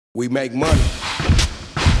We make money.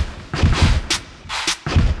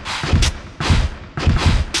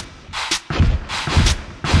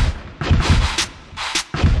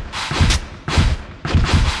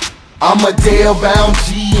 I'm a jail-bound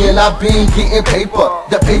G and I've been getting paper.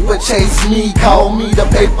 The paper chase me, call me the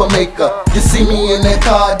paper maker. You see me in that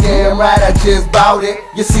car, damn right, I just bought it.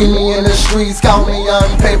 You see me in the streets, call me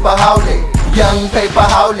Young Paper Holic. Young Paper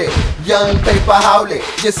Holic, Young Paper Holic.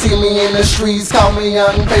 You see me in the streets, call me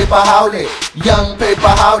Young Paper Holic. Young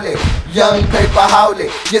Paper Holic, Young Paper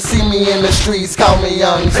Holic. You see me in the streets, call me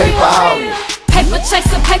Young Paper Holic. Paper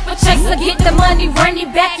chaser, get the money, run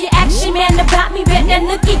it back. Your action man about me, bet that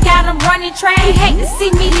nookie got him running track. He hate to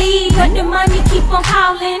see me leave, but the money keep on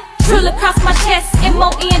calling. Drill across my chest,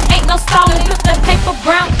 M-O-N, ain't no stalling. Put the paper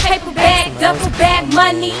brown, paper bag, duffel bag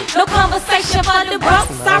money. No conversation for the broke,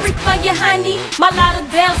 sorry for your honey. My lot of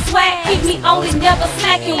damn swag, keep me only never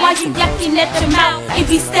slacking. While you yakking at your mouth, it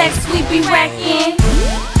be stacks, we be racking.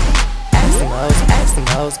 Ask them hoes, ask them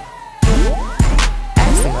hoes.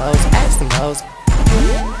 Ask them hoes, ask them hoes.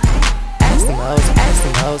 Ask them hoes, ask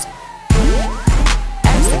them hoes.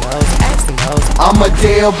 Ask them hoes, ask them hoes. I'm a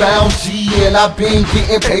jail-bound G and I've been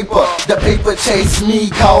getting paper. The paper chase me,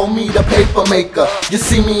 call me the paper maker. You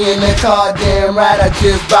see me in that car, damn right, I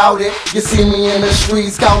just bought it. You see me in the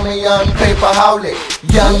streets, call me Young Paper Holic.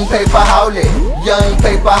 Young Paper Holic, Young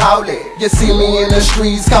Paper Holic. You see me in the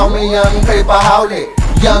streets, call me Young Paper Holic.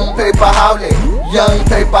 Young Paper Holic, Young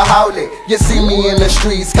Paper Holic. You see me in the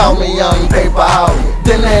streets, call me Young Paper Holic.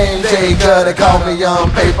 The name J Gutter, call me Young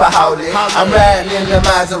Paper Holic. I'm riding in the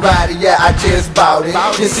Maserati, yeah, I just bought it.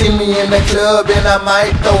 You see me in the club and I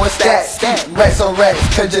might throw a stat. Racks on racks,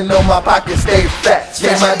 cause you know my pockets stay fat.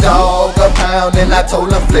 Gave my dog a pound and I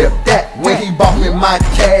told him flip that. When he bought me my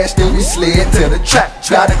cash, then we slid to the track.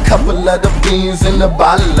 Got a couple of the beans in the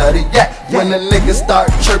bottle of the yak. When the niggas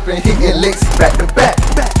start chirping, hitting licks back to back.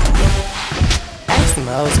 Ask them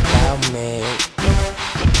hoes about me.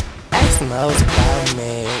 Ask them hoes about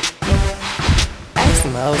me. Ask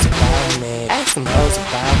them hoes about me. Ask them hoes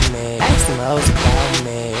about me. Ask them hoes about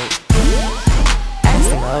me. Ask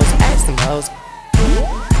them hoes, ask them hoes.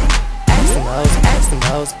 Ask them hoes, ask them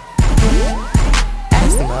hoes.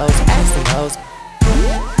 Ask them hoes, ask them hoes.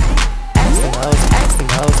 Ask them hoes, ask them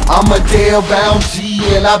hoes. I'm a jail-bound G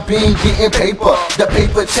and I've been getting paper. The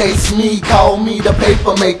paper chase me, call me the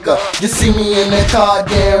paper maker. You see me in that car,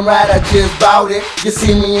 damn right, I just bought it. You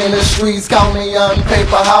see me in the streets, call me Young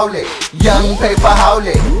Paper Holic. Young Paper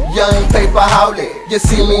Holic, Young Paper Holic. You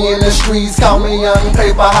see me in the streets, call me Young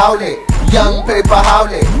Paper Holic. Young Paper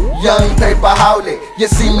Holic, Young Paper Holic. You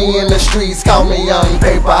see me in the streets, call me Young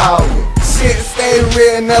Paper Holic. Shit stay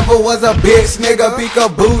real, never was a bitch, nigga.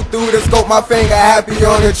 Peek-a-boo through the scope, my finger happy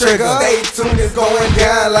on the trigger. Stay tuned, it's going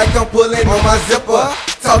down like I'm pulling on my zipper.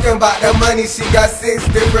 Talking about the money, she got 6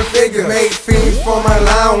 different figures. Made fiends for my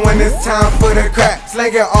line when it's time for the crack.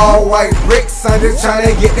 Slinging all white bricks, I'm just trying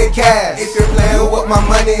to get the cash. If you're playing with my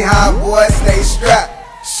money, high boy, stay strapped.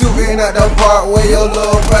 Shooting at the part where your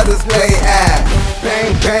little brothers play at.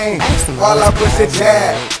 Bang, bang, while I push a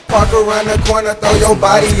jab. Park around the corner, throw your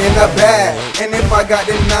body in the bag. And if I got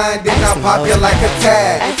the 9, then I pop you like a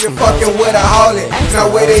tag. If you're fucking with a Holic,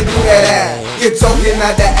 now where they do that at? You're choking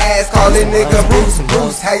out the ass, calling nigga Bruce,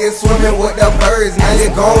 Bruce. How you swimming with the birds, now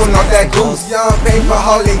you're going off that goose. Young Paper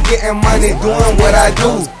Holic, getting money, doing what I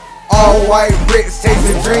do. All white bricks,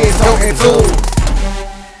 chasing dreams, toting tools.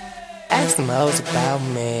 Ask them hoes about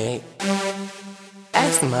me.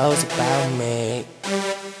 Ask them hoes about me.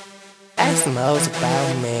 Ask them hoes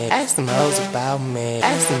about me. Ask them hoes about me.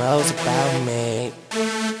 Ask them hoes about me.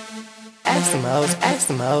 Ask them hoes, ask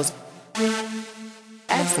them hoes.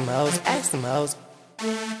 Ask them hoes, ask them hoes.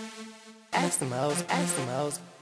 Ask them hoes, ask them hoes.